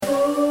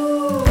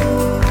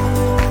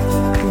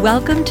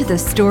Welcome to the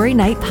Story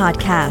Night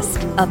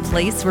Podcast, a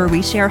place where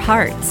we share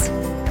hearts,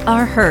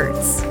 our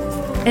hurts,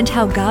 and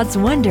how God's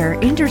wonder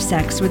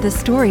intersects with the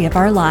story of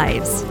our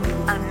lives.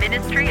 A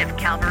ministry of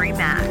Calvary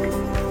Mac.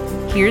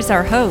 Here's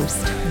our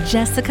host,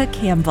 Jessica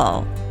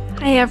Campbell.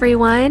 Hi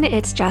everyone,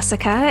 it's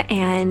Jessica,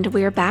 and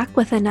we're back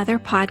with another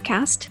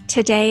podcast.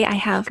 Today I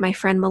have my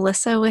friend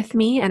Melissa with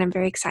me, and I'm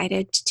very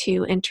excited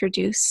to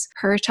introduce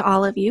her to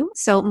all of you.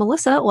 So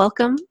Melissa,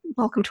 welcome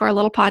to our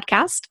little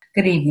podcast.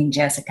 Good evening,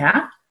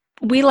 Jessica.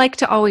 We like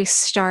to always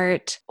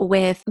start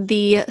with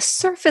the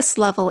surface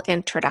level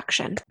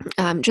introduction,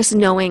 just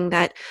knowing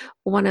that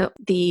one of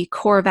the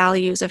core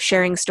values of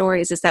sharing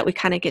stories is that we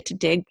kind of get to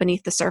dig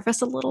beneath the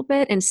surface a little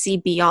bit and see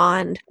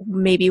beyond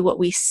maybe what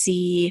we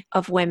see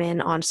of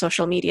women on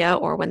social media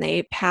or when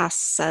they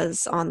pass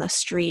us on the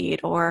street,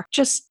 or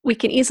just we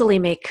can easily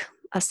make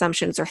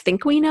assumptions or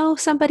think we know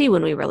somebody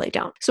when we really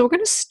don't. So we're going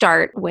to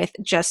start with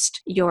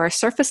just your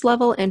surface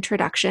level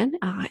introduction.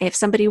 If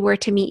somebody were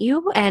to meet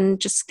you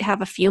and just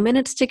have a few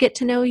minutes to get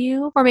to know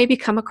you, or maybe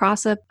come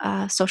across a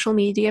social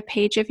media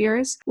page of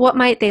yours, what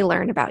might they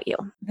learn about you?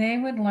 They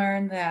would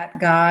learn that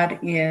God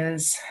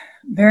is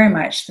very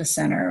much the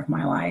center of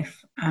my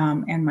life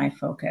and my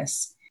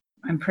focus.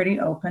 I'm pretty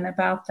open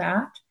about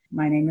that.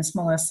 My name is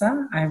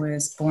Melissa. I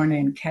was born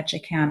in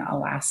Ketchikan,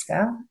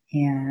 Alaska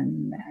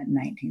in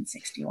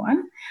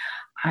 1961.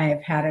 I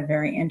have had a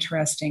very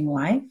interesting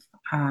life,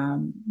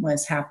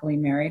 was happily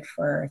married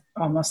for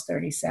almost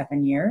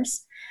 37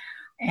 years,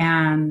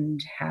 and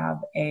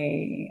have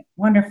a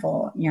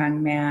wonderful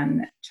young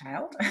man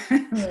child,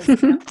 who is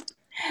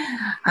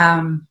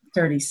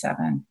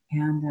 37.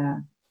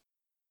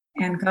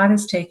 And God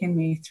has taken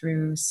me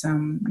through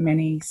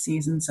many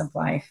seasons of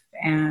life,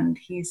 and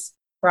He's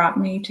brought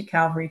me to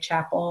Calvary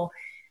Chapel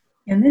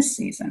in this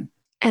season.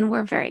 And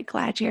we're very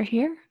glad you're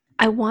here.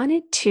 I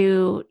wanted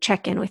to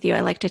check in with you. I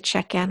like to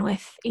check in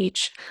with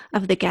each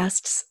of the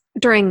guests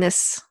during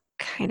this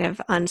kind of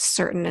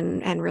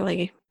uncertain and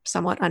really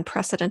somewhat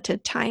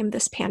unprecedented time,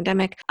 this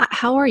pandemic.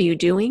 How are you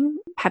doing?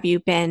 Have you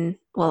been,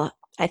 well,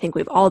 I think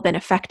we've all been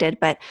affected,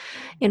 but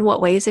in what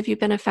ways have you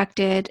been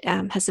affected?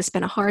 Has this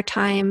been a hard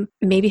time?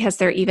 Maybe has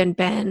there even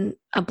been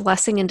a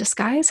blessing in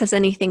disguise? Has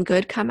anything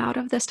good come out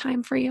of this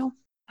time for you?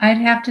 I'd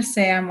have to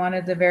say I'm one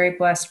of the very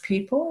blessed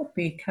people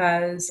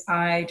because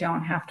I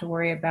don't have to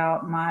worry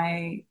about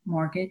my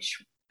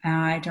mortgage.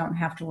 I don't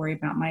have to worry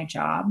about my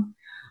job.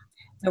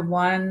 The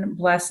one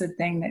blessed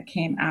thing that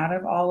came out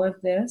of all of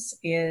this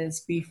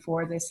is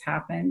before this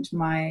happened,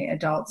 my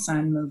adult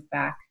son moved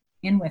back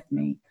in with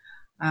me.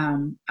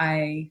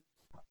 I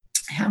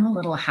have a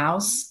little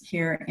house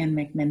here in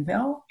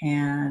McMinnville,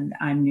 and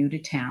I'm new to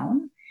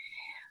town.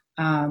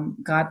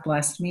 God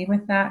blessed me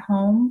with that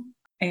home.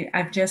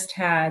 I've just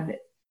had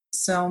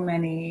so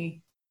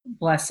many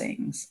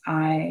blessings.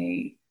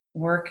 I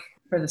work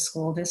for the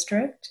school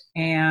district,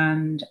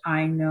 and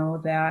I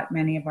know that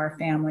many of our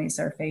families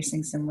are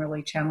facing some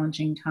really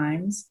challenging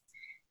times.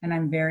 And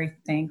I'm very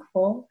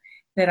thankful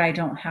that I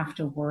don't have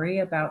to worry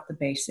about the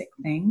basic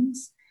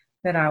things,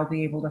 that I'll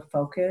be able to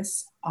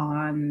focus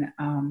on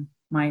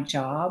my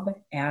job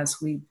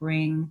as we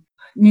bring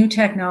new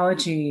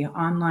technology,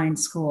 online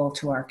school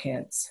to our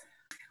kids.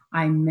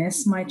 I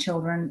miss my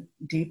children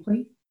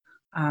deeply.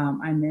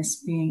 I miss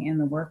being in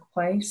the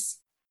workplace,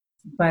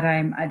 but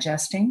I'm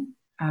adjusting.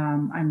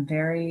 I'm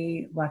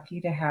very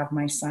lucky to have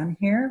my son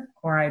here,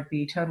 or I'd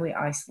be totally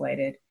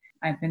isolated.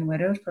 I've been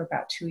widowed for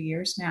about 2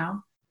 years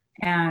now,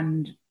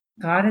 and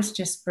God is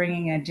just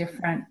bringing a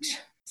different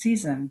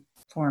season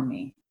for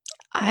me.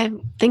 I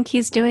think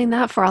He's doing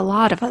that for a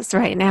lot of us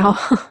right now.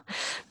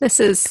 This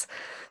is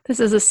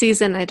a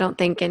season I don't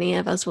think any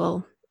of us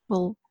will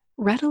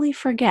readily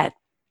forget.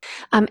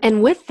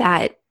 And with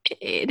that,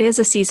 it is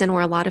a season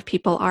where a lot of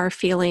people are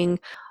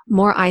feeling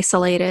more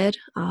isolated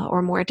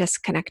or more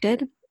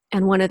disconnected.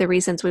 And one of the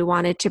reasons we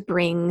wanted to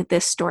bring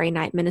this Story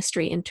Night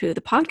ministry into the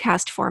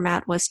podcast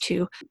format was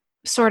to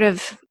sort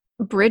of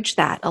bridge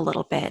that a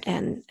little bit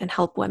and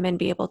help women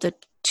be able to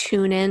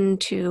tune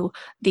into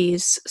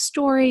these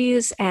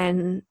stories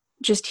and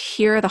just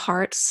hear the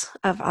hearts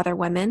of other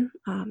women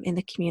in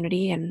the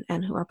community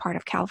and who are part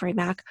of Calvary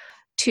Mac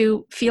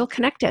to feel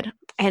connected.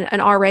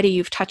 And already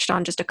you've touched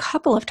on just a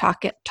couple of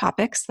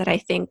topics that I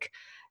think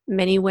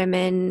many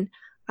women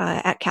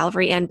at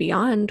Calvary and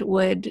beyond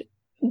would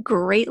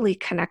greatly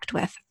connect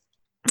with.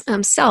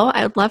 So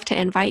I would love to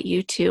invite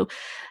you to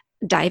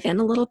dive in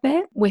a little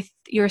bit with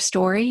your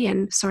story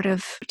and sort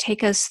of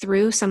take us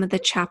through some of the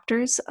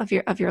chapters of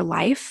your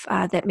life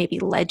that maybe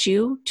led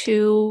you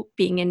to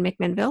being in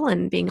McMinnville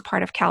and being a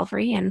part of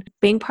Calvary and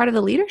being part of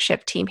the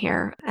leadership team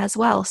here as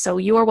well. So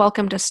you are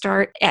welcome to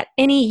start at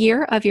any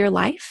year of your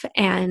life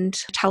and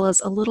tell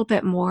us a little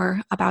bit more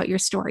about your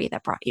story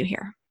that brought you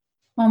here.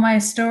 Well, my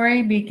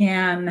story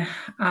began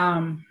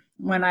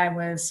when I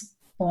was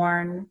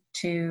born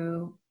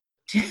to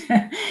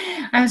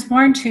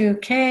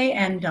Kay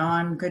and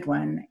Don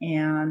Goodwin,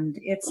 and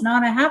it's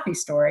not a happy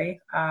story.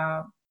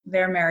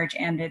 Their marriage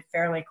ended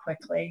fairly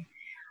quickly,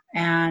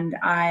 and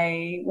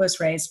I was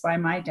raised by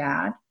my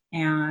dad,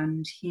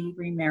 and he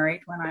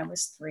remarried when I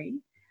was 3.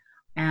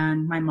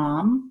 And my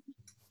mom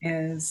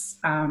is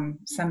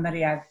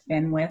somebody I've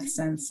been with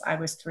since I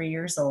was 3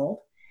 years old.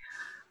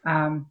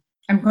 I'm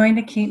going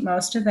to keep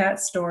most of that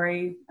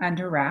story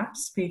under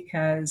wraps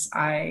because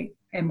I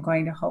am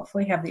going to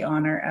hopefully have the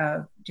honor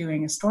of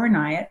doing a store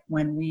night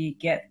when we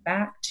get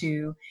back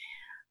to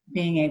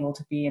being able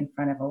to be in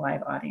front of a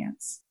live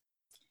audience.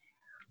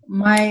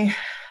 My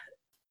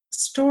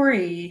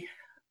story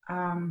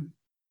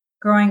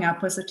growing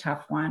up was a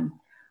tough one.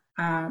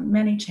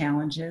 Many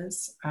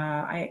challenges.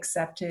 I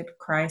accepted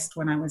Christ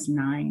when I was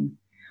 9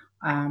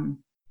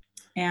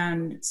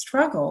 and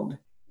struggled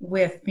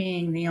with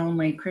being the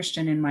only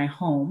Christian in my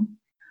home.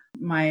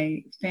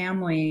 My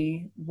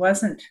family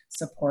wasn't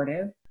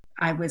supportive.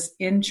 I was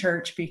in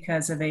church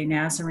because of a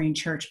Nazarene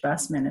church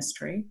bus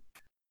ministry.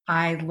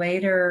 I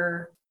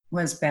later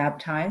was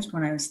baptized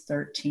when I was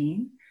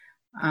 13.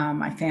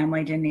 My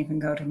family didn't even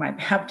go to my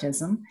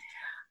baptism.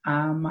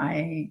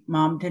 My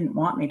mom didn't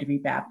want me to be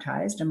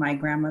baptized, and my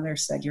grandmother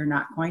said, "You're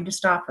not going to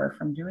stop her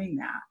from doing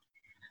that."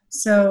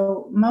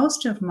 So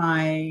most of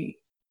my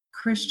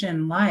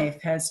Christian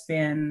life has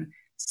been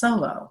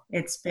solo.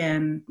 It's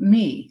been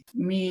me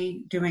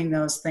doing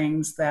those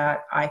things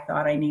that I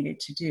thought I needed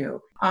to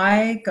do.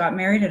 I got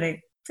married at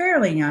a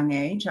fairly young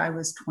age. I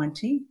was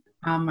 20.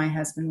 My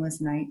husband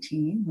was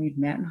 19. We'd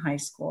met in high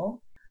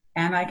school.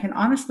 And I can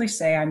honestly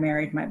say I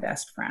married my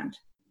best friend.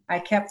 I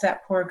kept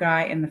that poor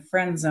guy in the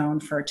friend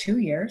zone for 2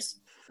 years.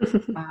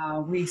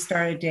 We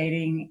started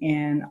dating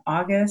in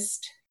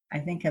August, I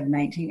think, of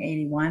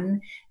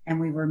 1981, and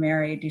we were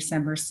married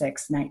December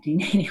 6,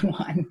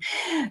 1981.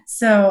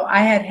 So I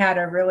had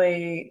a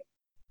really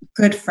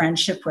good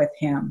friendship with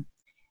him.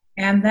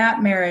 And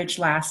that marriage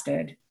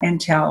lasted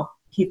until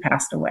he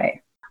passed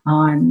away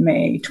on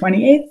May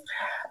 28th,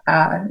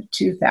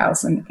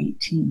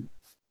 2018.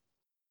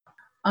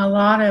 A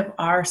lot of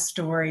our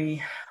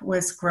story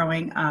was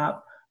growing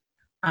up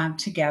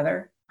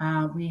together.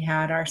 We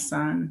had our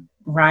son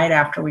right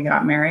after we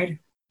got married,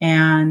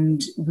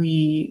 and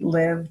we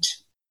lived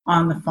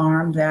on the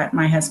farm that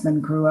my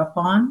husband grew up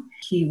on.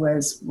 He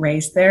was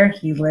raised there,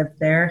 he lived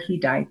there, he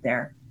died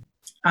there.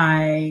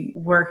 I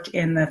worked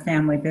in the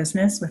family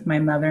business with my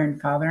mother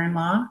and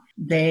father-in-law.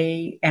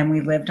 We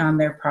lived on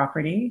their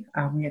property.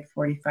 We had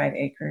 45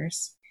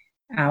 acres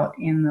out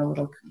in the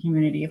little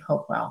community of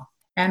Hopewell.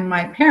 And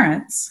my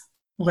parents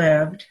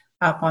lived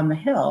up on the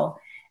hill.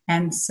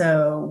 And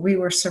so we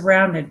were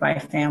surrounded by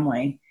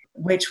family,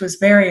 which was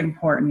very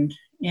important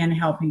in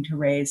helping to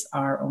raise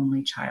our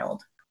only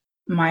child.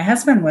 My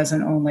husband was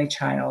an only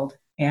child,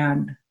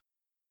 and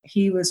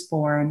he was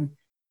born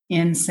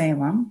in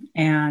Salem.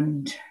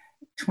 And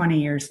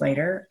 20 years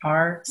later,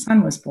 our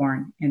son was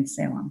born in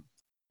Salem.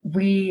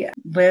 We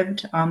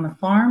lived on the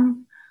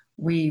farm.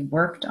 We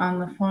worked on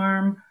the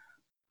farm.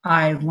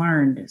 I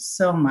learned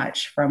so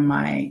much from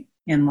my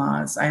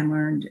in-laws. I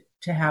learned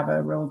to have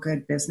a real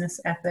good business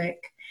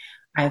ethic.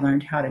 I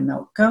learned how to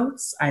milk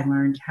goats. I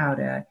learned how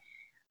to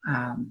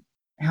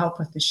help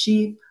with the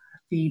sheep,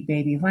 feed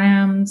baby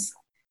lambs.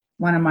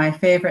 One of my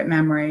favorite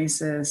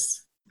memories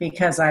is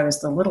because I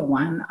was the little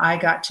one, I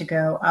got to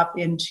go up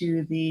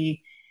into the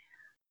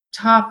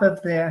top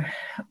of the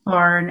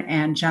barn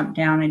and jump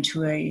down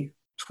into a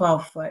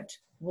 12-foot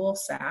wool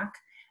sack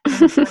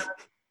and have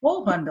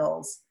wool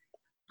bundles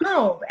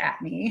hurled at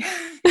me.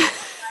 I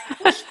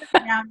pushed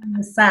them down in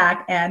the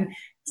sack and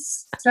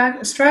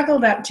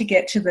struggled up to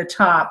get to the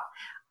top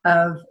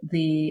of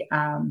the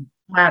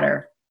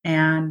ladder.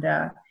 And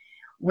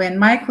when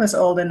Mike was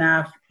old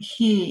enough,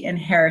 he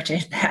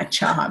inherited that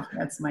job.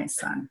 That's my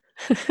son.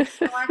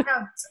 So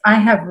I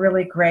have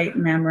really great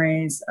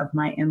memories of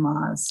my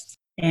in-laws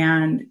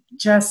and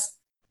just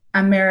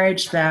a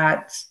marriage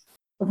that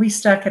we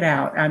stuck it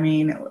out. I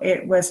mean,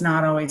 it was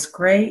not always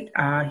great.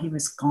 He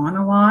was gone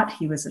a lot.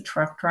 He was a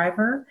truck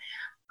driver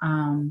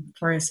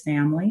for his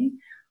family.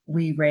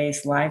 We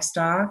raised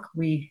livestock.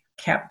 We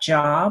kept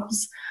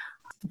jobs.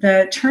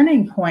 The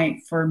turning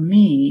point for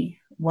me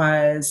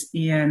was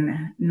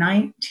in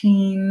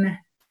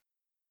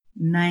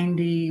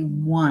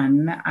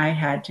 1991. I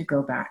had to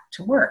go back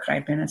to work.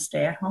 I'd been a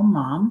stay-at-home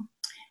mom,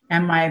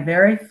 and my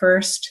very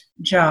first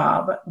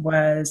job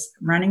was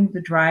running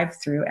the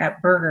drive-thru at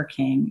Burger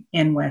King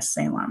in West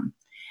Salem.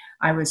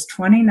 I was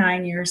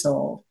 29 years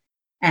old,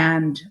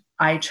 and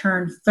I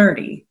turned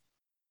 30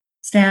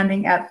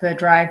 standing at the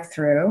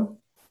drive-thru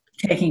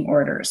taking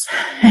orders.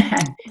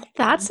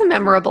 That's a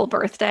memorable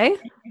birthday.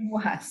 It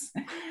was.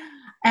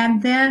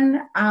 And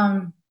then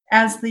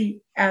as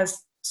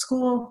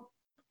school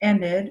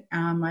ended,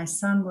 my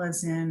son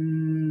was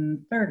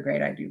in 3rd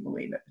grade, I do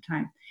believe at the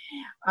time.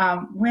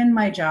 When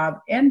my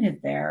job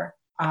ended there,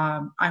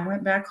 I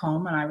went back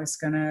home and I was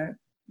going to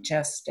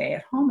just stay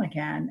at home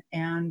again.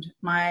 And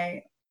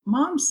my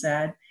mom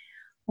said,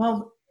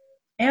 "Well,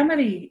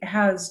 Amity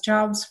has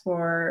jobs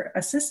for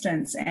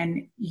assistants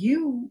and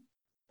you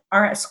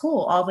are at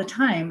school all the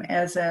time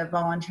as a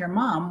volunteer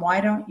mom. Why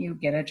don't you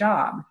get a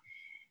job?"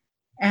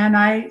 And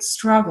I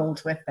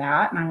struggled with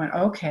that. And I went,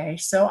 okay.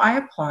 So I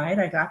applied.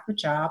 I got the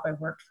job. I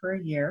worked for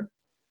a year.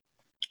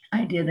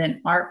 I did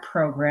an art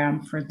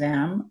program for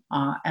them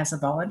as a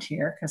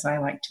volunteer because I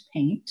like to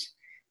paint.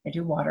 I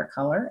do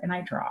watercolor and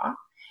I draw.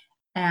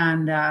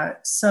 And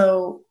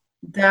so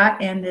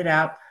that ended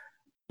up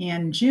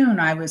in June.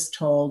 I was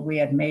told, we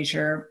had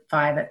Measure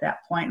 5 at that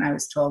point, and I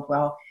was told,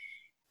 well,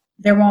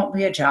 there won't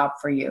be a job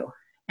for you.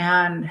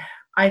 And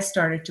I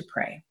started to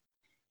pray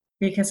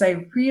because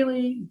I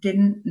really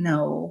didn't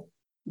know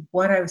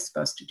what I was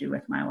supposed to do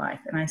with my life.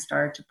 And I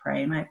started to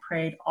pray, and I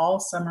prayed all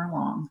summer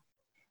long.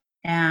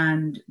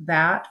 And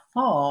that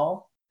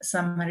fall,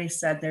 somebody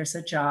said, there's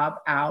a job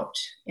out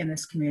in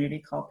this community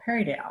called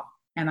Perrydale.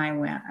 And I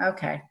went,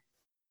 okay,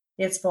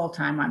 it's full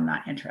time. I'm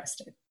not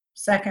interested.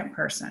 Second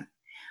person,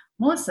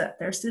 Melissa,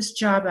 there's this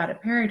job out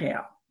at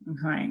Perrydale.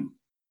 I'm going,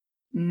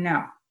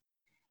 no.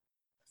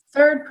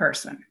 Third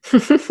person.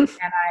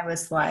 And I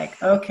was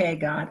like, okay,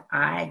 God,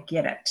 I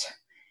get it.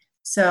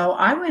 So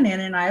I went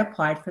in and I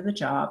applied for the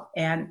job,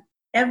 and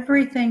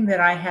everything that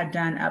I had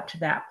done up to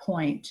that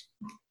point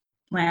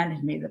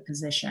landed me the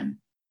position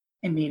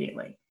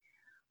immediately.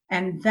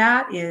 And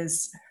that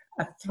is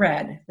a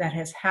thread that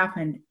has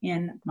happened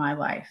in my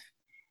life.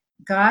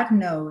 God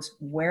knows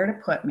where to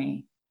put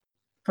me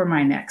for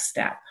my next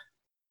step.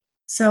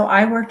 So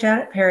I worked out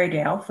at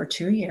Perrydale for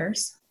 2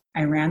 years.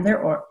 I ran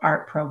their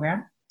art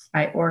program.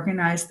 I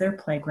organized their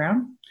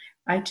playground.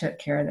 I took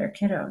care of their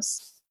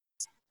kiddos.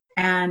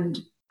 And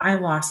I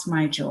lost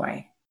my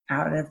joy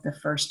out of the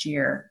first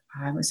year.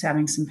 I was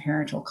having some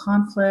parental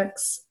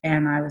conflicts,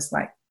 and I was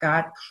like,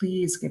 God,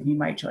 please give me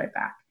my joy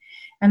back.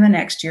 And the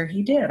next year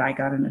he did. I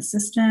got an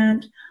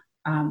assistant.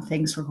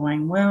 Things were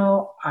going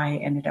well. I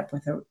ended up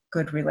with a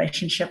good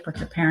relationship with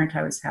the parent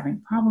I was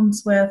having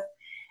problems with.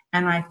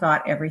 And I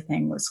thought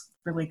everything was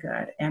really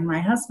good. And my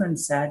husband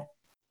said,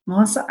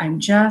 Melissa, I'm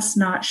just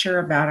not sure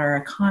about our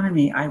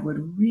economy. I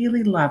would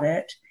really love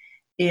it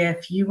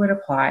if you would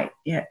apply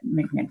at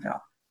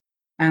McMinnville.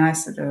 And I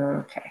said,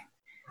 okay,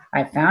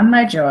 I found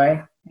my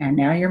joy, and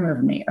now you're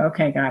moving me.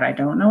 Okay, God, I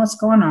don't know what's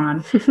going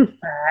on,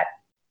 but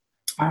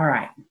all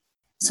right.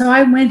 So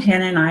I went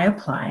in and I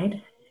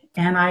applied,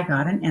 and I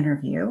got an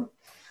interview.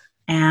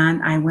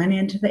 And I went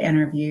into the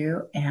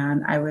interview,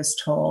 and I was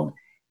told,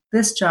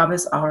 this job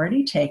is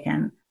already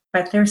taken,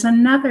 but there's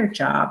another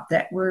job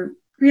that we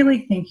really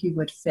think you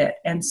would fit.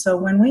 And so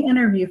when we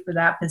interview for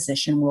that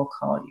position, we'll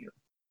call you.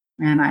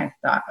 And I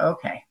thought,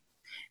 okay.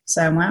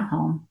 So I went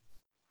home,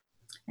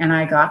 and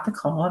I got the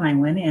call, and I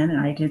went in and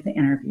I did the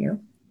interview.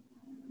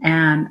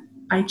 And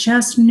I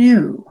just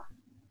knew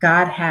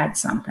God had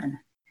something.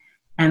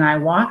 And I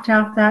walked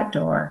out that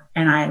door,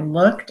 and I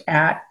looked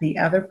at the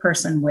other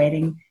person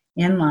waiting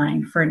in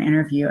line for an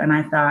interview. And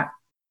I thought,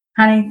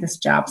 honey, this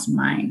job's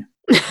mine.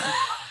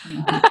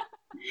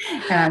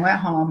 And I went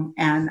home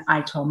and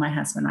I told my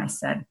husband, I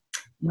said,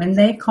 when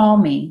they call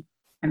me,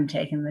 I'm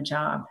taking the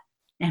job.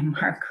 And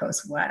Mark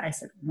goes, what? I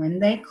said, when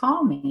they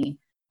call me,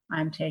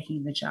 I'm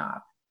taking the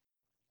job.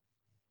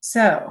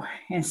 So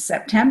in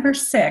September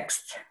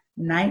 6th,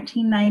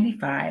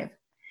 1995,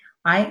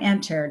 I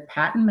entered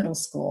Patton Middle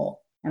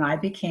School, and I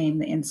became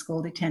the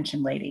in-school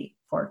detention lady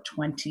for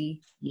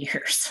 20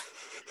 years.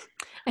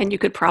 And you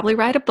could probably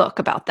write a book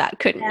about that,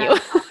 couldn't you?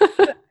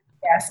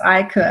 Yes,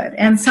 I could.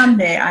 And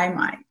someday I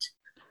might.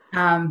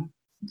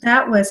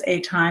 That was a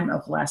time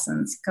of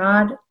lessons.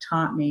 God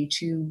taught me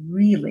to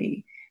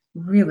really,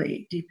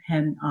 really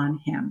depend on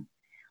him.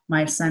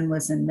 My son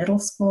was in middle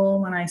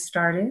school when I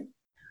started.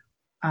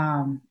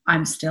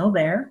 I'm still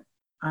there.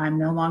 I'm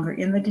no longer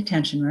in the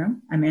detention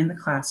room. I'm in the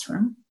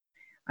classroom.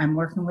 I'm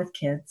working with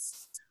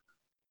kids.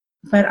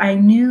 But I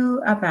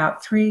knew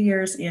about 3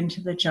 years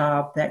into the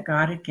job that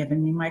God had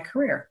given me my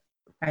career.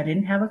 I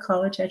didn't have a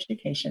college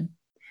education.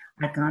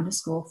 I'd gone to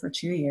school for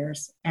 2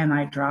 years, and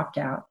I dropped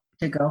out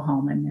to go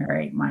home and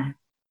marry my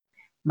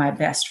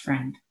best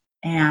friend.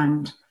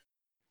 And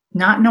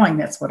not knowing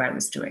that's what I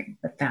was doing,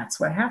 but that's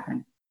what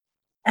happened.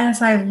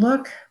 As I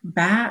look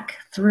back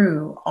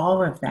through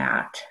all of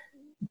that,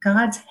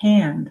 God's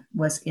hand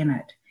was in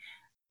it.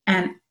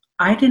 And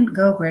I didn't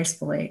go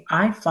gracefully.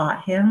 I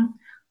fought him.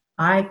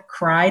 I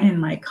cried in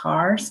my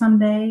car some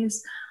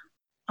days.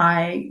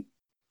 I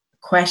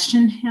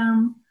questioned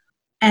him.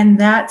 And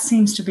that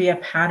seems to be a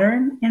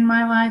pattern in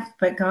my life,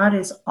 but God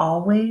is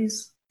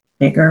always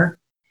bigger,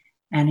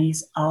 and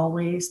he's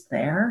always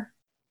there.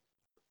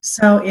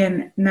 So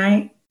in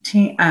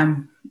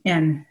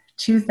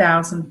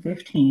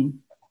 2015,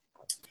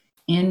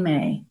 in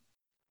May,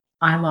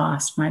 I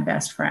lost my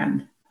best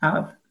friend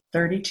of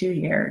 32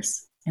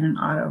 years in an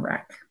auto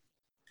wreck.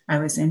 I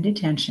was in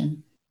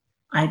detention.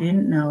 I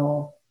didn't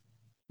know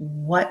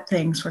what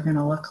things were going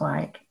to look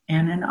like.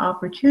 And an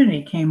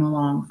opportunity came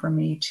along for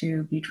me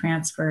to be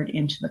transferred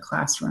into the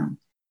classroom.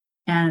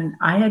 And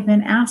I had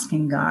been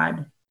asking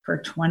God for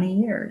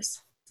 20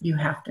 years, you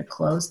have to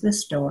close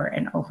this door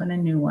and open a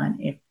new one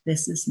if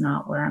this is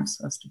not where I'm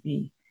supposed to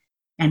be.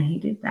 And he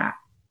did that.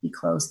 He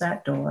closed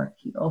that door.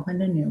 He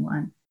opened a new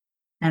one.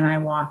 And I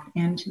walked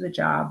into the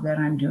job that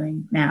I'm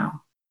doing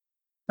now.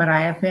 but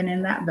I have been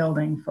in that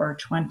building for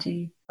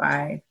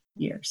 25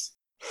 years.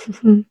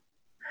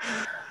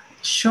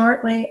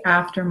 Shortly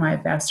after my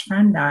best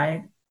friend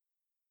died,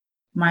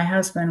 my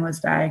husband was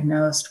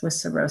diagnosed with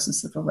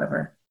cirrhosis of the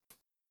liver.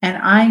 And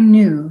I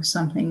knew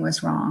something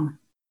was wrong.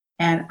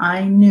 And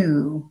I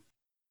knew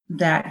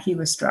that he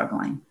was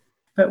struggling.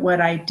 But what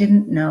I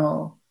didn't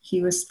know,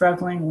 he was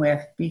struggling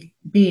with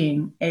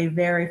being a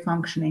very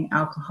functioning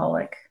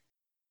alcoholic.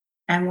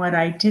 And what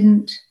I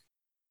didn't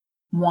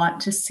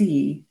want to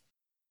see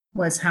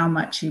was how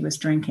much he was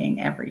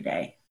drinking every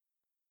day.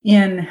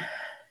 In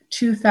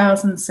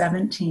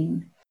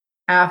 2017,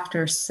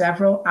 after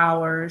several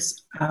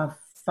hours of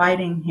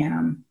fighting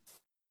him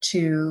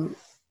to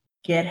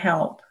get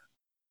help,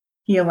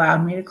 he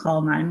allowed me to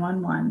call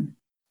 911,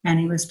 and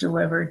he was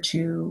delivered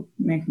to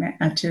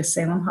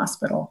Salem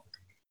Hospital.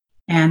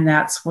 And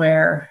that's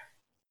where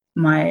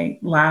my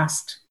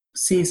last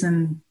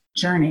season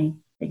journey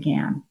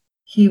began.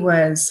 He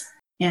was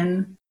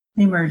in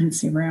the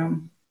emergency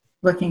room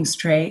looking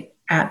straight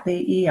at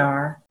the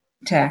ER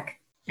tech,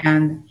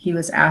 and he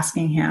was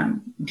asking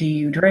him, "Do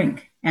you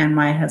drink?" And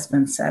my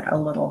husband said, "A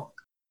little."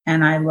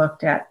 And I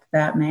looked at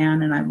that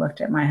man and I looked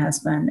at my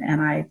husband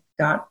and I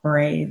got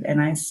brave and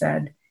I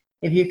said,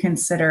 "If you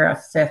consider a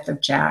fifth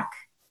of Jack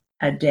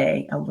a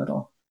day a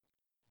little."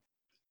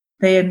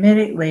 They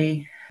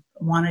immediately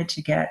wanted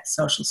to get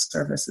social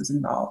services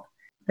involved.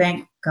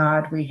 Thank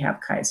God we have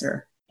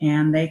Kaiser.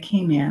 And they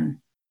came in.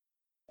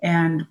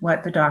 And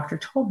what the doctor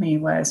told me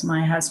was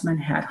my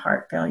husband had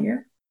heart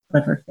failure,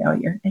 liver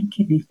failure, and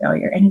kidney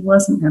failure, and he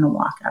wasn't going to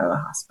walk out of the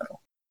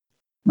hospital,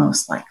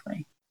 most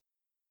likely.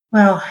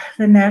 Well,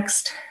 the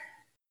next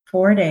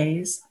 4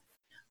 days,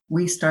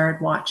 we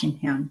started watching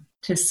him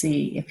to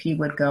see if he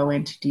would go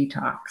into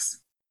detox.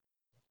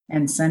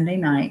 And Sunday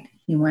night,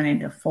 he went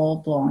into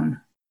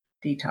full-blown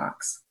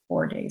detox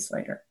 4 days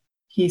later.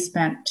 He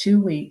spent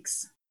 2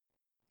 weeks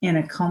in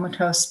a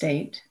comatose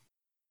state.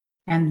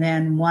 And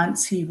then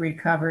once he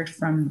recovered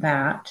from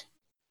that,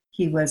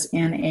 he was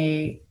in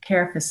a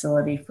care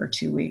facility for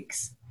 2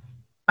 weeks.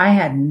 I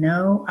had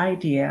no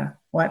idea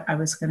what I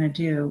was going to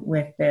do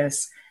with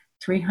this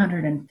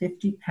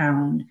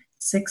 350-pound,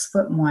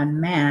 6'1"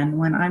 man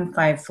when I'm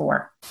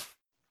 5'4".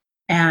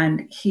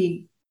 And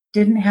he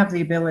didn't have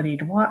the ability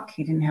to walk.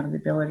 He didn't have the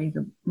ability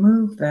to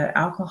move. The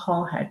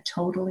alcohol had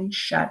totally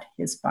shut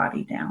his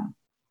body down.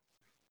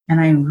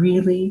 And I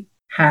really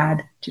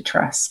had to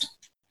trust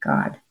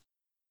God.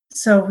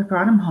 So we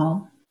brought him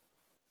home.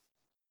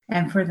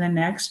 And for the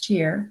next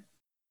year,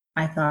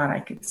 I thought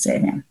I could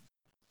save him.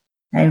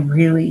 I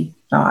really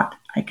thought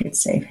I could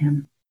save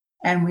him.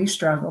 And we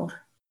struggled.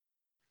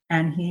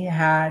 And he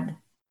had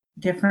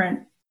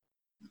different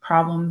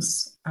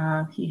problems.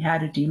 He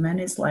had edema in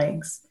his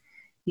legs.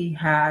 He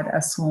had a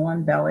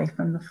swollen belly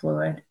from the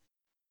fluid.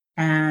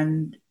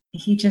 And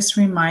he just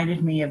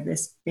reminded me of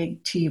this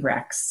big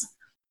T-Rex.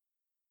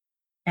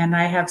 And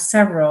I have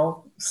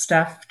several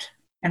stuffed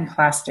and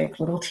plastic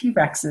little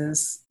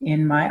T-Rexes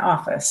in my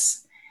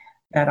office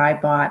that I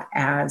bought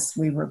as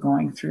we were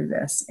going through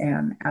this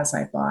and as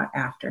I bought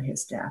after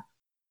his death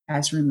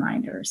as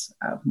reminders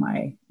of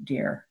my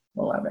dear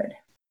beloved.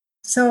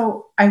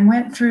 So I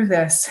went through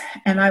this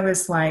and I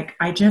was like,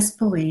 I just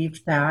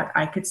believed that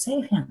I could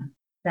save him,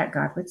 that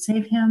God would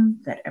save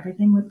him, that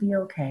everything would be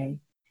okay.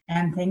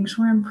 And things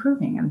were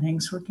improving and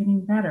things were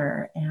getting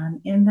better.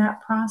 And in that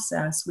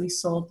process, we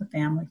sold the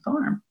family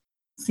farm.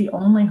 It's the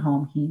only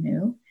home he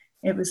knew.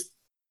 It was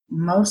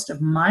most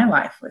of my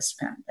life was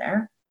spent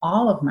there.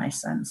 All of my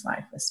son's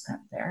life was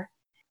spent there.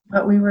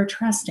 But we were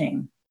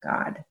trusting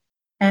God.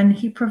 And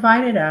he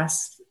provided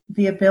us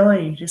the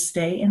ability to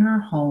stay in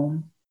our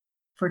home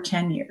for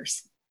 10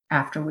 years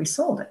after we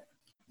sold it.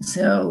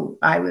 So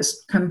I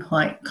was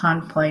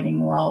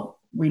contemplating, well,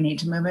 we need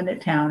to move into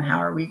town. How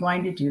are we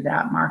going to do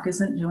that? Mark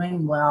isn't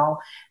doing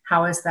well.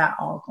 How is that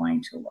all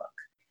going to look?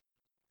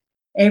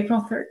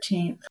 April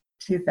 13th,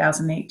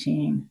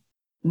 2018,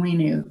 we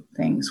knew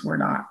things were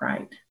not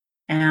right.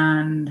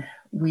 And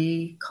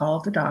we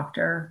called the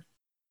doctor.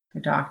 The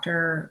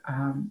doctor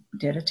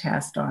did a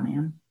test on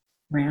him,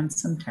 ran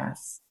some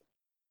tests.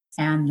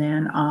 And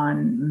then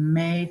on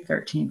May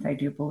 13th, I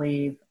do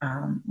believe,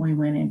 we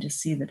went in to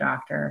see the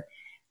doctor.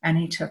 And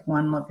he took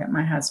one look at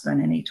my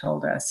husband and he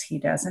told us he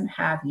doesn't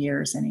have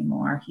years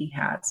anymore. He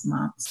has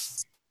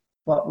months.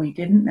 What we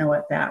didn't know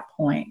at that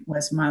point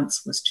was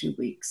months was 2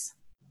 weeks.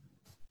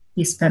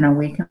 He spent a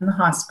week in the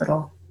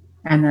hospital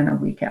and then a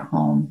week at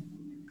home.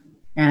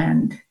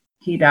 And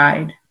he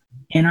died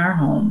in our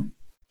home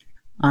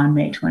on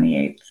May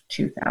 28th,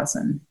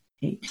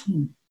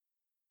 2018.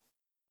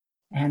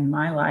 And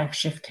my life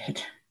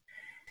shifted.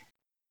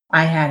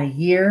 I had a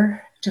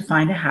year to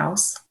find a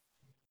house.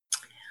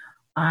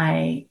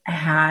 I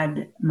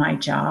had my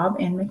job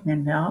in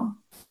McMinnville.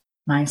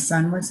 My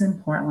son was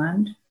in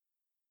Portland,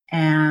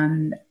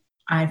 and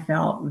I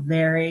felt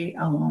very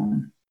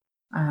alone.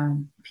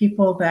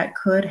 People that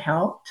could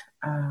help,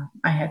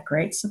 I had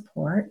great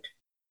support,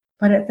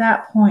 but at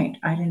that point,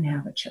 I didn't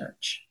have a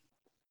church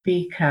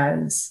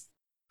because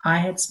I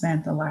had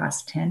spent the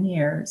last 10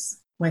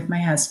 years with my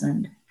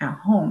husband at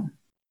home.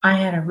 I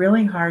had a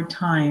really hard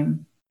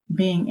time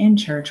being in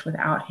church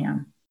without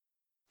him.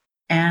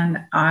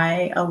 And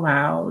I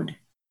allowed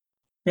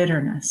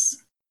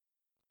bitterness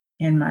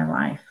in my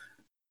life.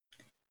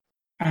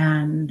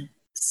 And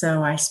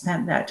so I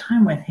spent that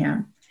time with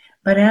him.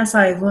 But as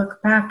I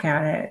look back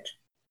at it,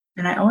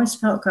 and I always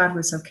felt God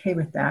was okay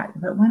with that,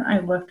 but when I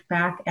looked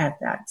back at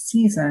that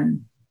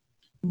season,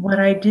 what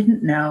I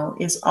didn't know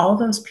is all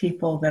those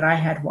people that I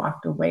had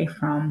walked away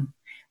from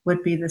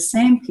would be the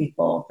same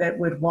people that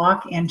would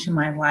walk into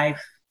my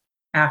life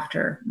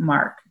after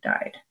Mark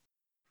died.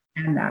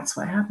 And that's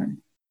what happened.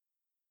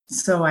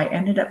 So I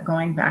ended up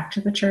going back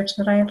to the church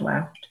that I had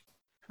left.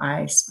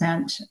 I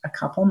spent a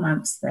couple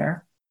months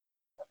there.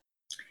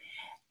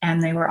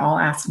 And they were all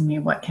asking me,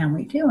 what can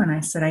we do? And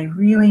I said, I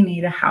really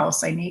need a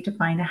house. I need to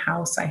find a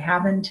house. I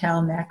have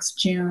until next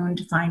June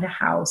to find a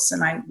house.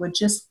 And I would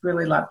just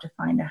really love to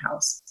find a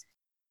house.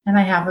 And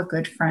I have a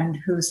good friend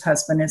whose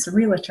husband is a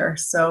realtor.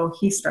 So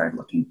he started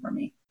looking for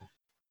me.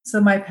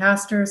 So my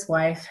pastor's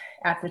wife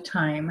at the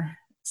time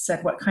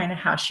said, what kind of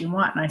house you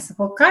want? And I said,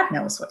 well, God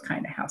knows what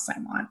kind of house I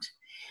want.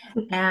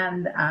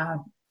 And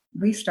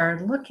we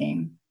started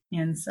looking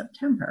in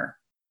September.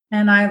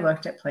 And I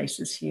looked at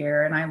places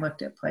here and I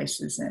looked at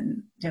places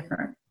in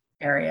different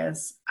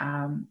areas.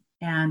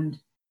 And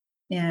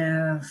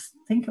I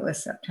think it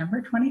was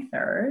September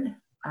 23rd,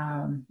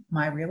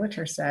 my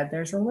realtor said,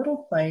 there's a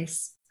little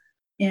place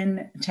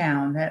in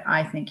town that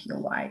I think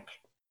you'll like.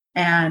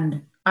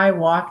 And I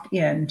walked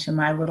into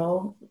my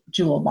little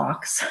jewel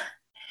box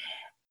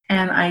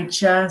and I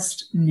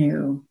just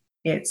knew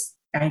I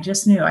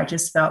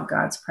just felt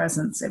God's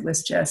presence. It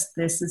was just,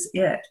 this is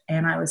it.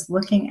 And I was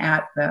looking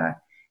at the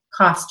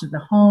cost of the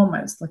home.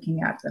 I was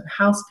looking at the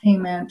house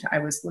payment. I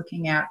was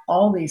looking at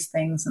all these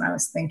things. And I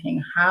was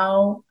thinking,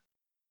 how,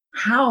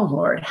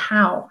 Lord,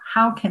 how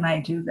can I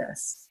do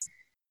this?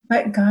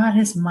 But God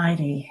is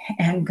mighty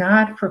and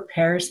God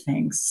prepares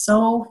things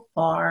so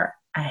far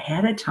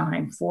ahead of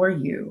time for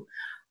you.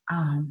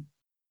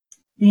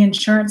 The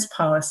insurance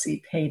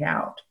policy paid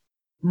out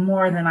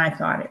more than I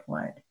thought it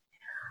would.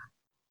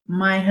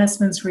 My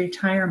husband's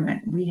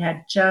retirement, we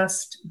had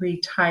just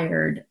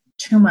retired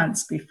 2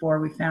 months before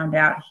we found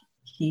out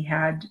he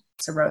had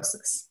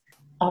cirrhosis.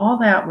 All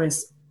that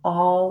was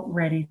all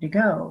ready to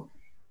go.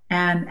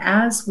 And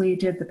as we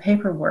did the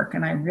paperwork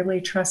and I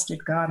really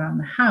trusted God on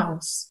the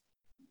house,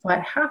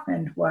 what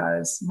happened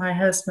was my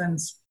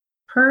husband's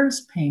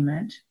PERS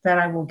payment that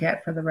I will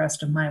get for the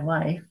rest of my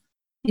life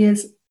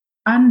is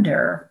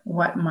under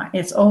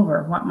it's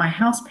over what my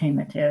house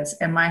payment is.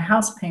 And my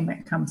house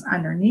payment comes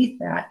underneath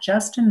that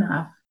just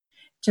enough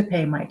to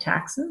pay my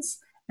taxes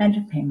and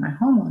to pay my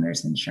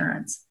homeowner's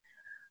insurance.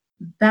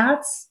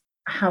 That's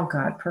how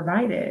God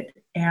provided.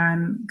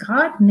 And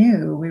God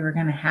knew we were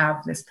going to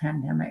have this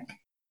pandemic.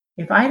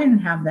 If I didn't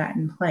have that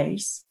in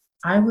place,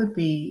 I would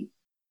be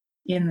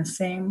in the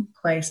same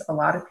place a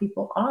lot of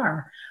people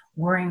are,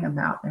 worrying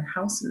about their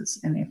houses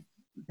and if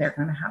they're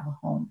going to have a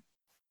home.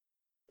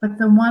 But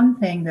the one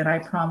thing that I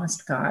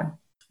promised God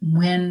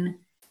when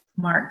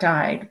Mark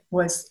died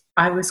was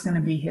I was going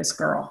to be his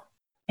girl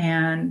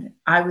and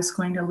I was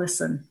going to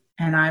listen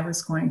and I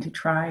was going to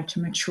try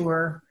to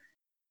mature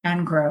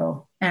and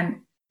grow.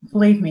 And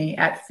believe me,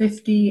 at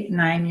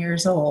 59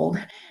 years old,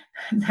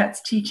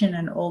 that's teaching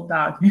an old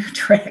dog new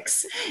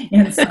tricks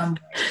in some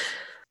ways.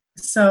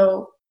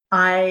 So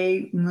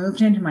I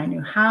moved into my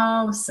new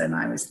house and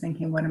I was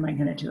thinking, what am I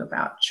going to do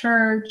about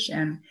church?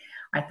 And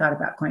I thought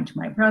about going to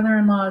my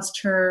brother-in-law's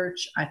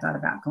church. I thought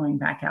about going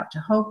back out to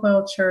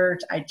Hopewell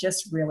Church. I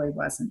just really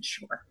wasn't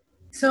sure.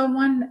 So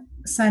one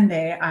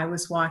Sunday, I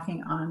was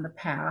walking on the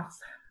path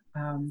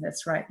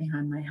that's right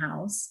behind my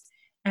house.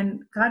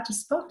 And God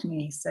just spoke to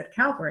me. He said,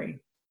 Calvary.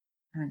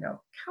 And I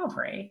go,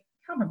 Calvary?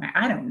 Calvary?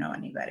 I don't know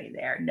anybody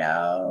there.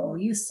 No,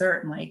 you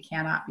certainly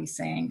cannot be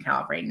saying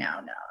Calvary. No.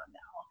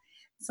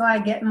 So I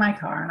get in my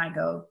car and I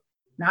go,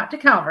 not to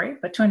Calvary,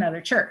 but to another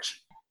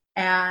church.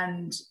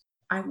 And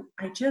I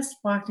just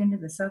walked into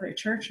this other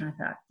church and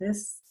I thought,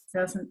 this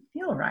doesn't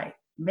feel right.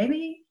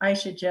 Maybe I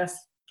should just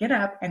get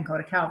up and go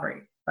to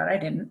Calvary. But I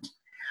didn't.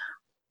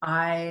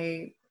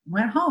 I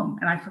went home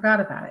and I forgot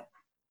about it.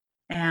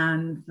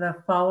 And the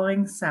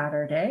following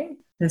Saturday,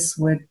 this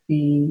would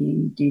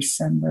be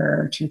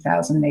December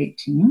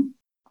 2018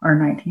 or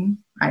 19.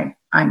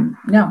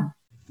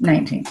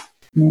 19.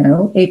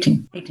 No,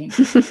 18. 18. Okay,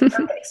 so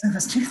it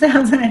was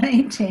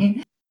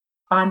 2018.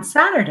 On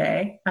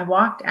Saturday, I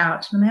walked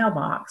out to the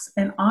mailbox,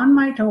 and on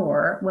my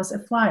door was a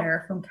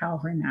flyer from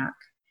Calvary Mac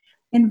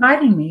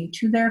inviting me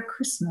to their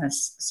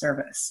Christmas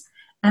service.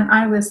 And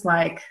I was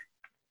like,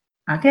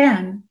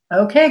 again,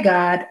 okay,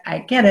 God, I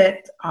get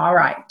it. All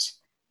right.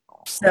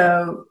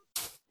 So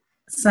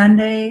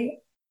Sunday,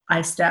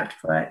 I stepped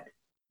foot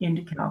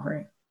into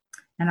Calvary,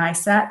 and I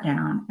sat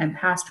down, and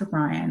Pastor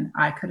Brian,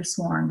 I could have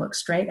sworn, looked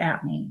straight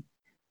at me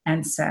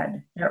and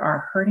said, there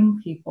are hurting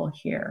people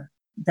here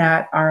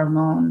that are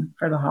alone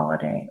for the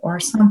holiday, or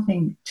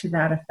something to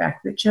that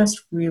effect that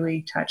just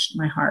really touched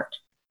my heart.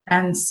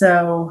 And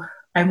so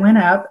I went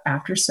up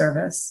after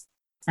service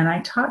and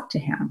I talked to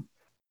him.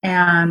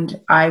 And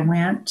I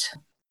went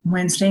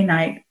Wednesday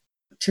night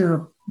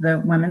to the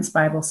women's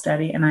Bible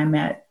study, and I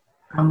met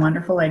a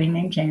wonderful lady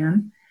named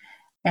Jan.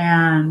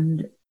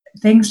 And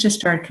things just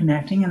started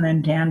connecting. And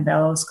then Dan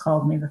Bellows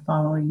called me the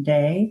following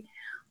day.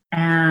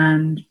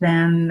 And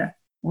then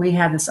we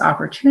had this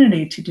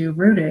opportunity to do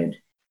Rooted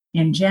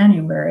in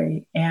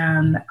January.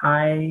 And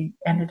I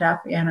ended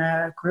up in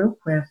a group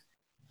with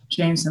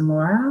James and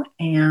Laura.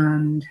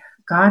 And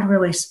God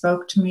really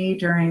spoke to me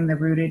during the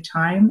Rooted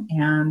time.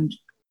 And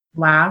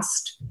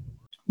last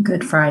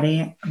Good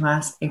Friday,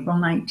 last April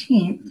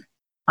 19th,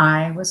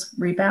 I was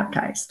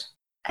rebaptized.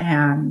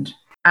 And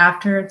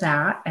after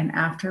that, and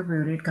after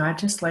Rooted, God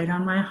just laid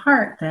on my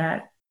heart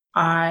that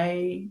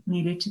I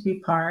needed to be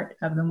part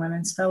of the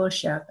Women's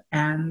Fellowship.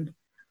 And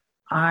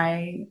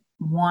I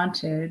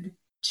wanted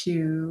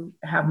to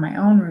have my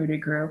own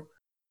Rooted group,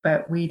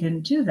 but we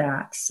didn't do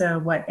that. So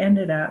what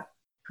ended up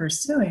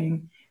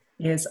pursuing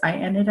is I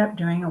ended up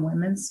doing a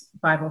women's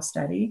Bible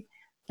study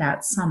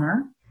that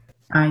summer.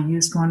 I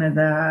used one of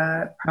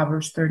the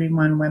Proverbs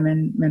 31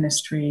 Women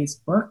Ministries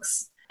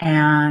books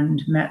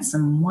and met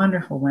some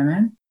wonderful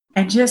women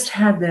and just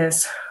had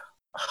this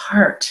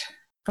heart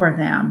for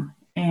them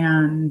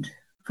and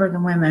for the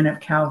women of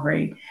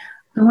Calvary.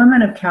 The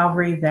women of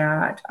Calvary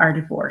that are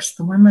divorced,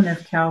 the women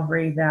of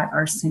Calvary that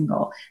are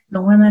single,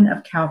 the women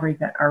of Calvary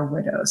that are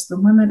widows, the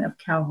women of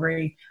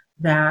Calvary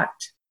that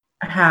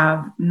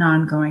have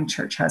non-going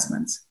church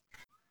husbands.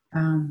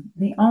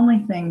 The only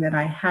thing that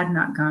I had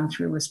not gone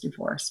through was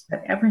divorce,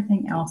 but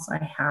everything else I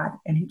had,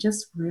 and he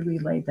just really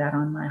laid that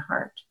on my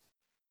heart.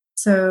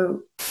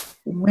 So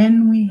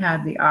when we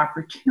had the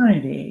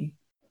opportunity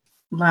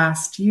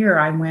last year,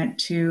 I went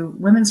to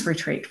women's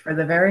retreat for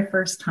the very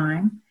first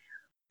time.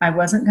 I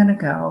wasn't going to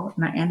go,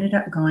 and I ended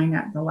up going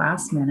at the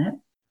last minute.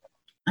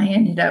 I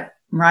ended up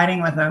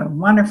riding with a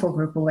wonderful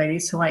group of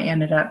ladies who I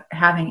ended up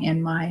having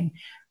in my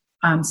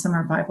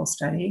summer Bible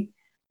study.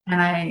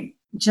 And I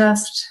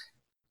just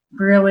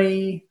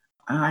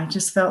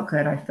felt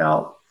good. I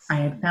felt I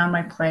had found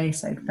my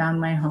place. I'd found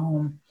my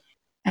home.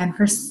 And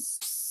for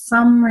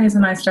some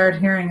reason, I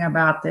started hearing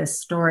about this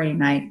story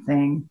night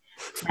thing.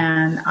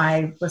 And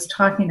I was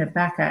talking to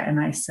Becca, and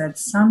I said,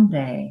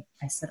 someday,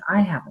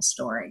 I have a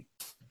story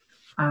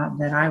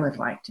that I would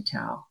like to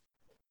tell.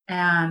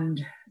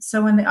 And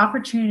so when the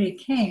opportunity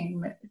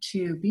came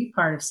to be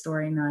part of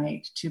Story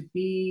Night,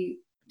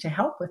 to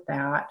help with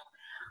that,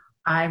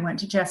 I went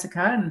to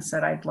Jessica and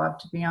said, I'd love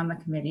to be on the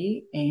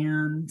committee.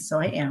 And so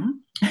I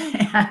am.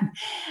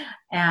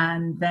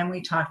 and then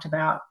we talked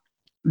about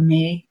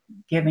me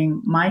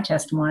giving my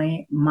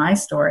testimony, my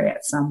story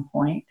at some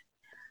point.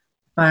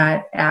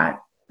 But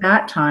at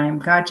that time,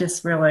 God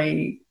just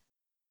really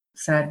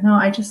said, no,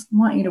 I just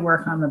want you to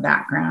work on the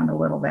background a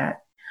little bit.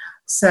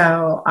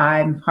 So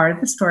I'm part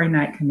of the Story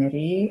Night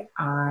committee.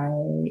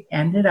 I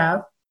ended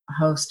up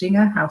hosting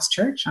a house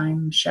church.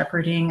 I'm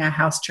shepherding a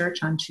house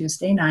church on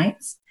Tuesday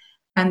nights.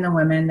 And the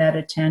women that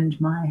attend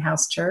my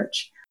house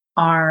church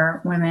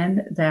are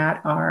women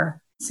that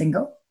are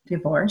single,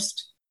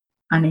 divorced,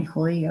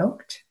 unequally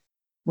yoked,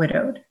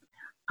 widowed.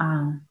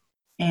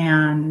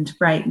 And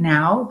right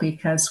now,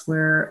 because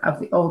we're of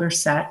the older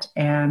set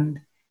and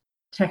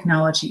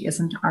technology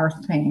isn't our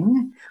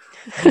thing,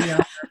 we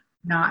are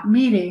not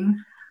meeting.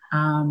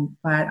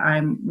 But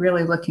I'm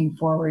really looking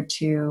forward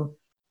to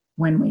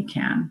when we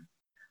can.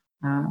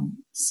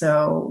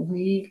 So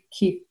we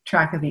keep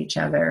track of each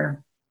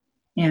other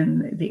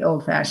in the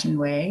old-fashioned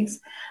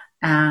ways.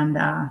 And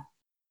I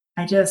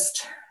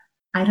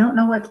don't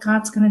know what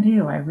God's going to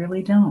do. I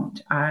really don't.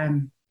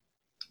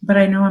 But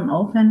I know I'm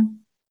open,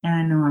 and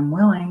I know I'm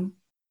willing.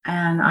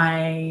 And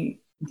I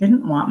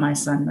didn't want my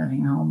son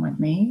living home with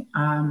me.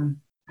 I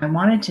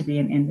wanted to be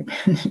an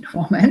independent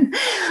woman.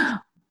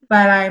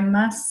 But I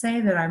must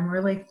say that I'm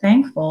really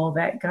thankful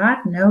that God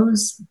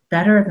knows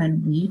better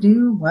than we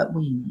do what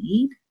we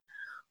need.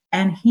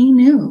 And he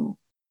knew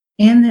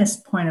in this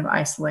point of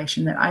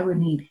isolation that I would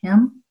need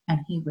him and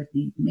he would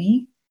need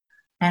me.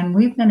 And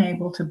we've been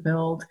able to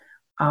build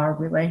our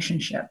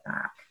relationship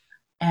back.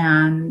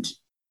 And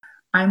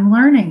I'm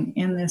learning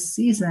in this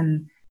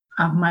season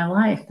of my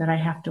life that I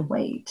have to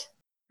wait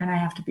and I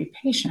have to be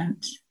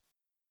patient.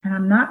 And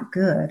I'm not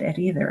good at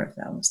either of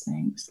those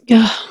things.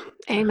 Yeah,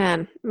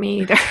 amen.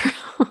 Me either.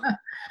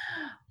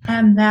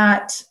 And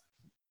that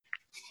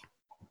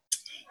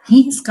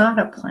he's got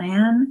a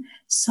plan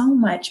so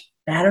much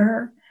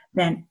better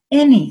than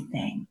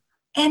anything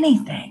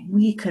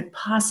we could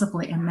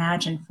possibly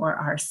imagine for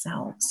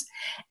ourselves.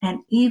 And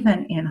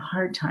even in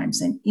hard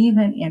times, and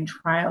even in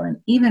trial, and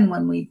even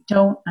when we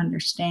don't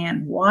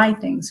understand why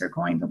things are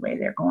going the way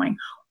they're going,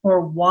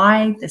 or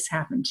why this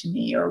happened to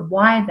me, or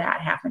why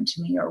that happened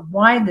to me, or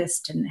why this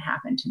didn't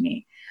happen to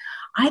me.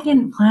 I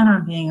didn't plan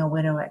on being a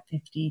widow at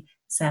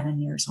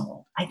 57 years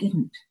old. I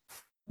didn't.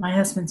 My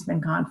husband's been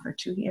gone for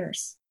 2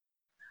 years.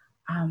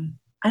 I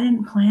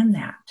didn't plan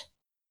that.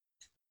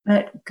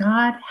 But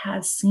God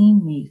has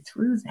seen me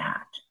through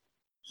that.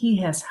 He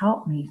has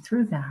helped me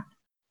through that.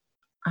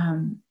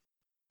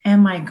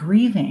 Am I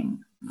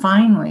grieving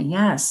finally,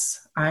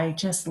 yes, I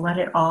just let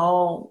it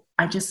all,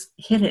 I just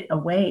hid it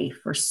away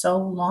for so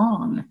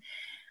long.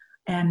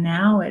 And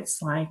now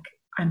it's like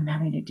I'm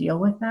having to deal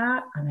with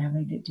that. I'm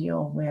having to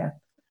deal with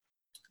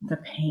the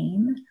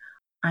pain.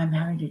 I'm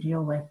having to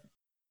deal with,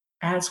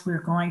 as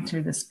we're going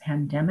through this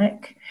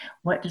pandemic,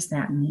 what does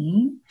that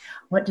mean?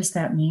 What does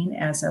that mean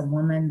as a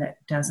woman that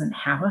doesn't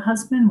have a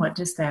husband? What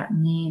does that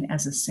mean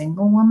as a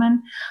single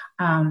woman?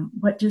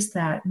 What does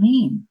that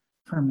mean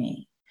for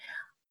me?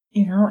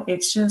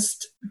 It's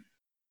just,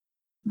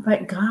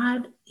 but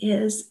God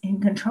is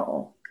in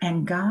control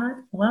and God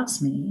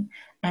loves me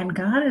and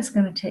God is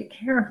going to take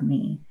care of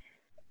me.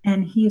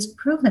 And He has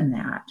proven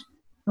that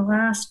the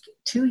last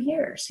 2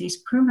 years. He's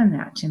proven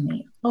that to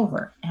me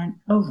over and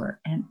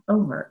over and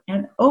over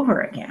and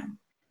over again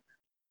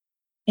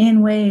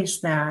in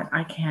ways that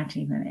I can't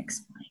even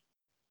explain.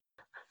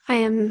 I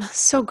am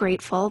so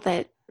grateful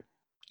that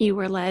you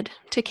were led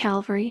to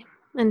Calvary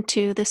and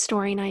to the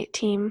Story Night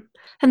team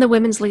and the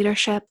women's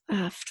leadership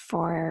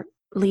for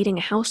leading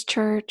a house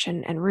church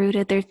and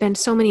Rooted. There's been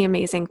so many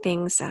amazing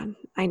things.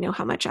 I know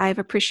how much I've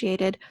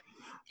appreciated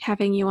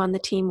having you on the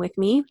team with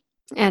me,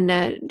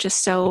 and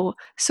just so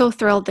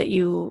thrilled that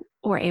you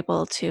were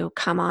able to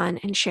come on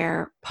and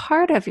share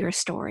part of your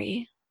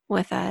story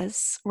with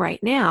us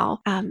right now.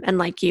 And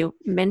like you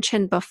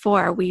mentioned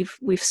before, we've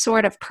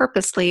sort of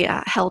purposely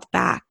held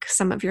back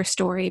some of your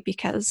story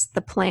because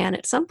the plan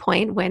at some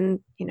point, when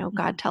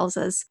God tells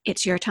us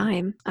it's your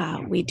time,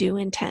 we do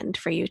intend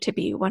for you to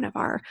be one of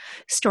our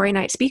Story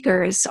Night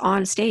speakers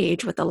on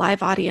stage with a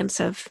live audience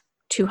of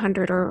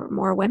 200 or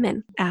more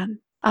women.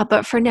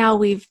 But for now,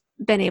 we've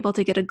been able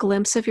to get a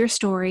glimpse of your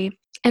story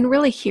and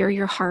really hear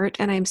your heart.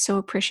 And I'm so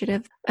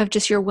appreciative of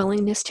just your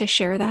willingness to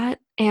share that,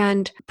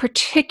 and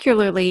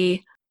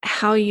particularly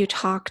how you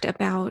talked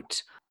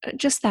about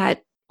just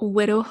that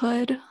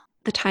widowhood,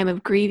 the time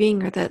of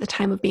grieving, or the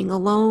time of being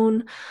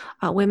alone,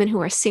 women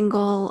who are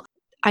single.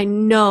 I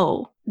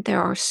know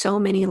there are so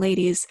many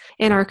ladies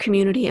in our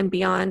community and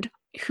beyond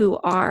who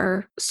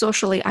are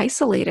socially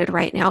isolated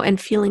right now and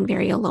feeling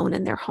very alone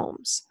in their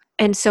homes.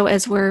 And so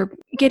as we're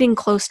getting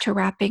close to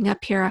wrapping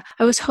up here,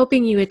 I was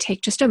hoping you would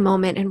take just a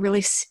moment and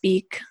really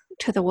speak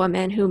to the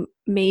woman who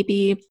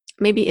maybe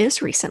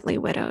is recently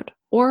widowed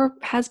or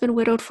has been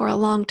widowed for a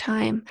long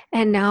time.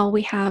 And now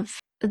we have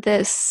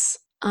this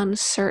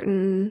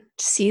uncertain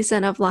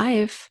season of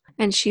life,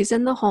 and she's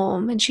in the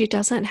home and she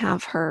doesn't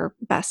have her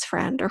best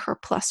friend or her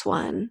plus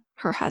one,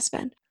 her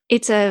husband.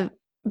 It's a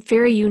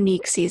very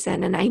unique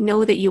season, and I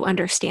know that you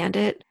understand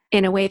it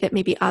in a way that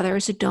maybe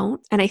others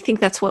don't. And I think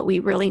that's what we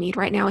really need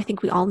right now. I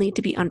think we all need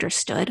to be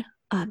understood.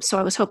 So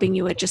I was hoping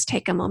you would just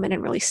take a moment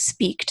and really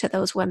speak to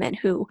those women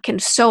who can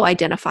so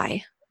identify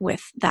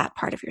with that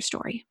part of your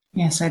story.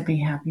 Yes, I'd be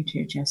happy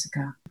to,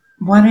 Jessica.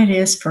 What it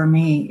is for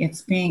me,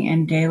 it's being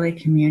in daily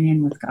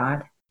communion with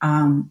God,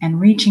 and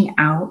reaching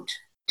out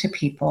to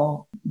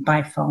people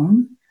by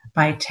phone,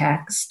 by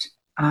text,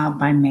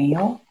 by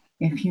mail,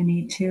 if you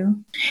need to.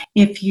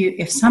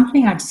 If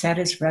something I've said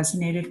has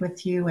resonated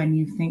with you and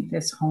you think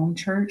this home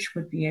church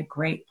would be a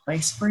great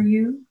place for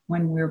you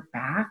when we're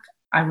back,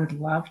 I would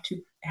love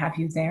to have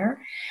you there.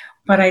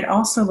 But I'd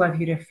also love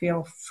you to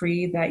feel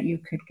free that you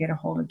could get a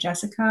hold of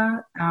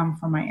Jessica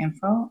for my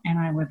info, and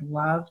I would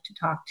love to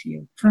talk to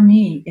you. For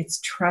me,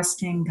 it's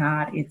trusting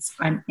God.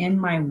 I'm in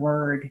my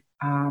word.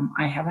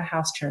 I have a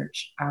house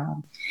church.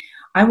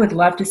 I would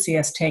love to see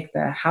us take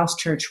the house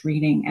church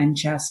reading and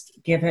just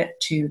give it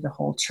to the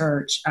whole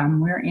church.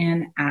 We're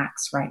in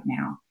Acts right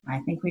now.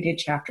 I think we did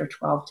chapter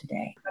 12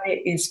 today.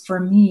 But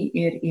for me,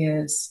 it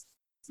is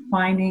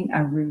finding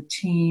a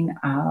routine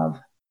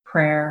of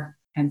prayer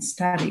and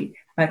study,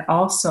 but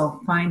also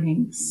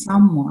finding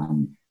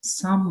someone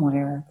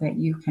somewhere that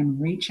you can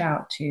reach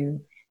out to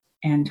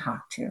and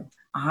talk to.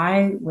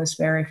 I was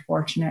very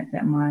fortunate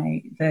that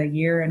the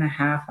year and a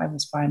half I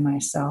was by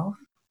myself,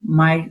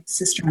 my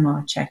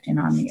sister-in-law checked in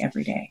on me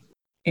every day.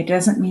 It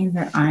doesn't mean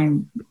that I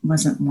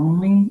wasn't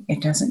lonely. It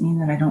doesn't mean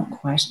that I don't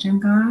question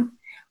God,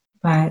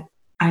 but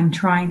I'm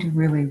trying to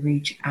really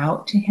reach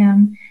out to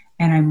Him,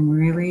 and I'm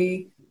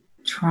really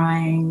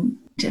trying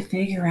to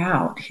figure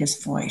out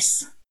His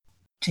voice,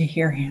 to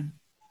hear Him,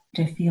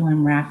 to feel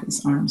Him wrap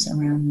His arms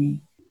around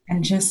me.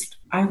 And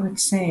I would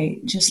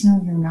say, just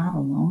know you're not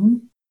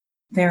alone.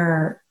 There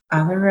are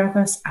other of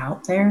us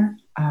out there.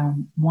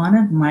 One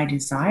of my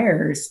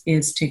desires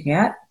is to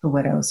get the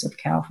widows of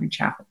Calvary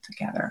Chapel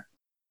together.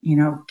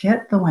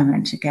 Get the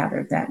women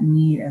together that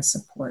need a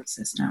support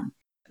system.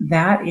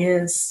 That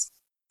is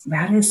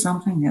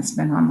something that's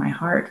been on my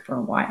heart for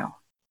a while.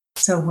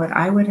 So what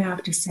I would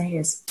have to say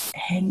is,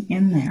 hang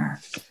in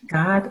there.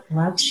 God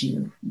loves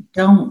you.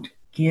 Don't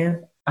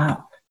give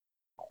up.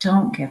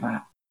 Don't give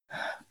up.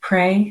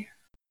 Pray.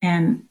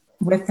 And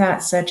with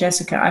that said,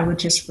 Jessica, I would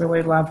just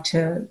really love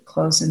to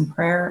close in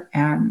prayer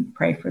and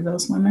pray for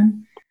those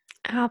women.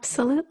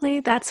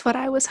 Absolutely. That's what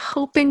I was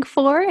hoping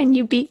for, and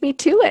you beat me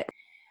to it.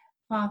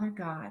 Father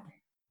God,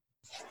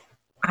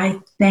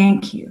 I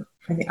thank you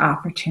for the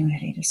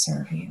opportunity to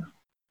serve you.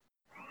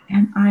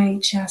 And I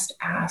just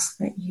ask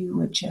that you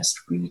would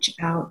just reach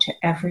out to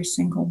every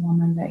single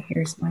woman that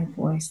hears my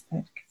voice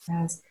that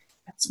says,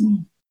 that's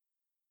me.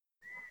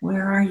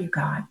 Where are you,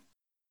 God?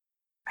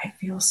 I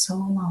feel so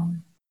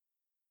alone.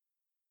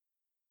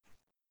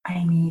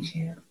 I need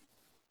you.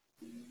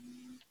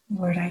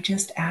 Lord, I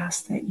just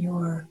ask that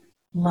your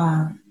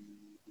love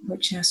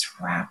would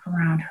just wrap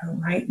around her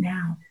right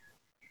now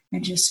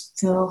and just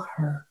fill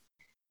her,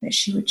 that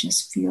she would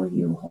just feel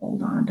you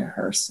hold on to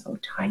her so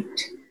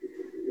tight.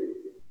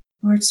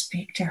 Lord,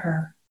 speak to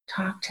her,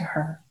 talk to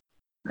her.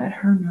 Let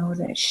her know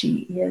that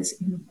she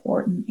is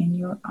important in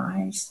your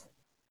eyes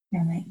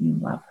and that you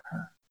love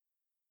her.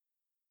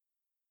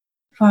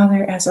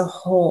 Father, as a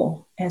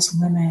whole, as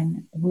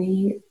women,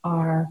 we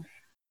are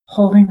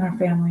holding our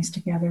families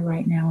together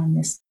right now in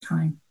this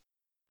time.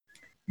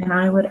 And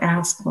I would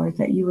ask, Lord,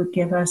 that you would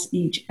give us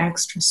each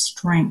extra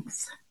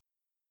strength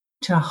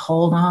to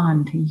hold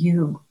on to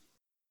you,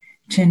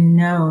 to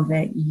know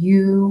that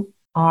you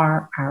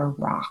are our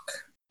rock,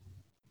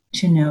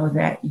 to know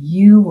that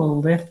you will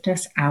lift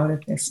us out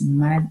of this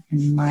mud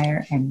and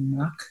mire and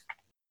muck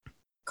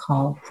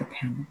called the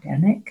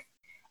pandemic,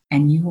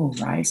 and you will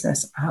rise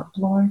us up,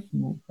 Lord.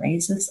 You will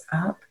raise us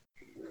up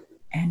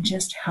and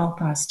just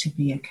help us to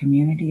be a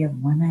community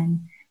of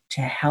women,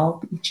 to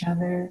help each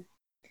other,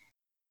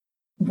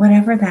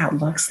 whatever that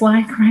looks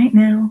like right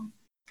now.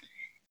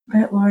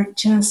 But Lord,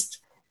 just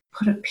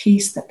put a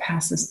peace that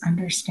passes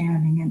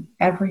understanding in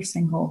every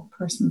single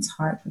person's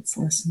heart that's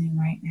listening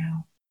right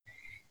now.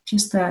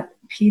 Just that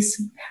peace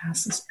that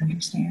passes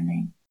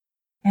understanding.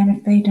 And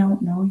if they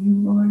don't know you,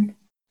 Lord,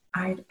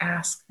 I'd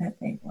ask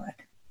that they would.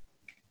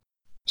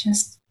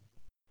 Just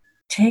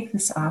take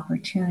this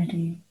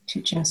opportunity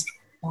to just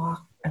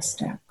walk a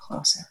step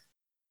closer.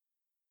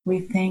 We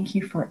thank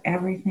you for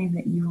everything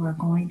that you are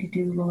going to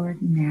do,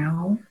 Lord,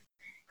 now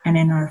and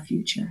in our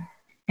future,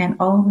 and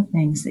all the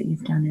things that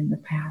you've done in the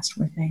past.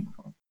 We're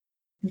thankful.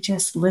 We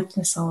just lift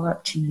this all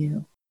up to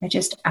you. I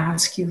just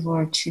ask you,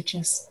 Lord, to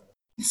just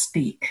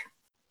speak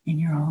in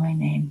your holy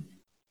name.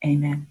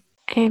 Amen.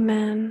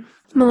 Amen.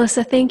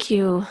 Melissa, thank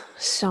you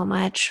so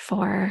much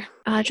for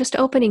just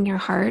opening your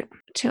heart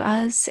to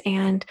us.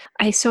 And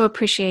I so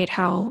appreciate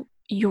how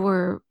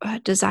your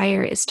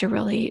desire is to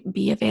really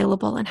be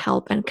available and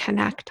help and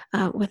connect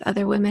with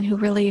other women who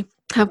really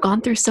have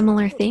gone through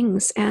similar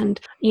things. And,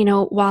 you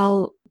know,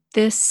 while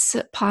this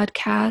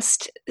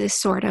podcast is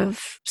sort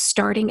of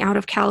starting out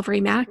of Calvary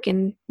Mac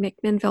in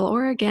McMinnville,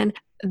 Oregon,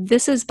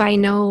 this is by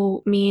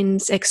no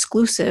means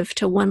exclusive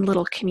to one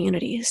little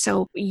community.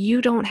 So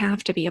you don't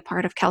have to be a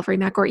part of Calvary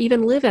Mac or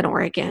even live in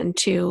Oregon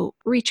to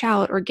reach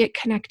out or get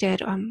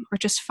connected or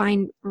just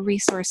find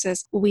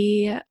resources.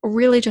 We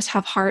really just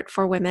have heart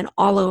for women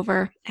all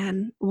over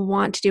and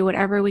want to do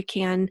whatever we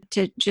can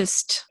to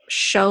just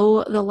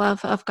show the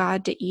love of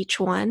God to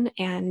each one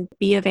and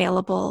be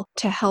available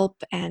to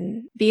help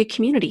and be a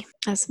community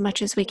as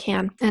much as we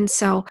can. And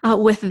so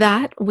with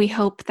that, we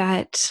hope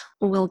that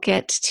we'll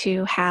get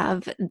to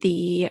have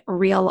the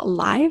real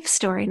live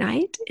story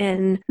night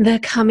in the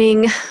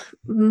coming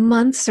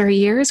months or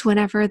years,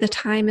 whenever the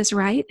time is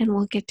right, and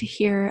we'll get to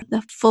hear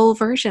the full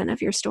version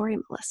of your story,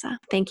 Melissa.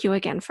 Thank you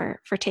again for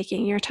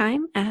taking your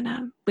time,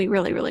 and we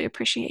really, really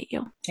appreciate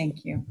you.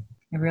 Thank you.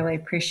 I really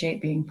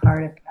appreciate being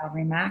part of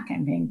Calvary Mac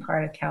and being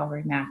part of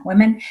Calvary Mac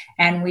Women.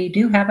 And we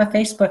do have a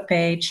Facebook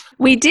page.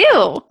 We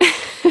do.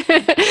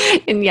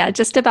 And yeah,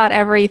 just about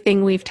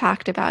everything we've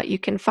talked about, you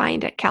can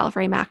find at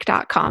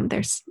calvarymac.com.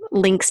 There's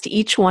links to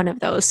each one of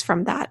those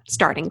from that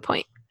starting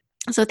point.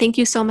 So thank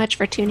you so much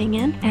for tuning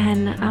in.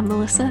 And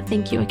Melissa,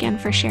 thank you again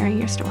for sharing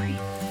your story.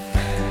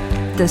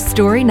 The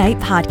Story Night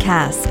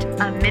Podcast,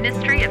 a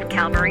ministry of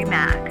Calvary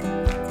Mac.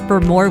 For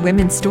more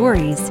women's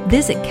stories,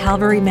 visit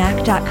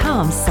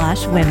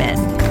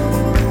calvarymac.com/women.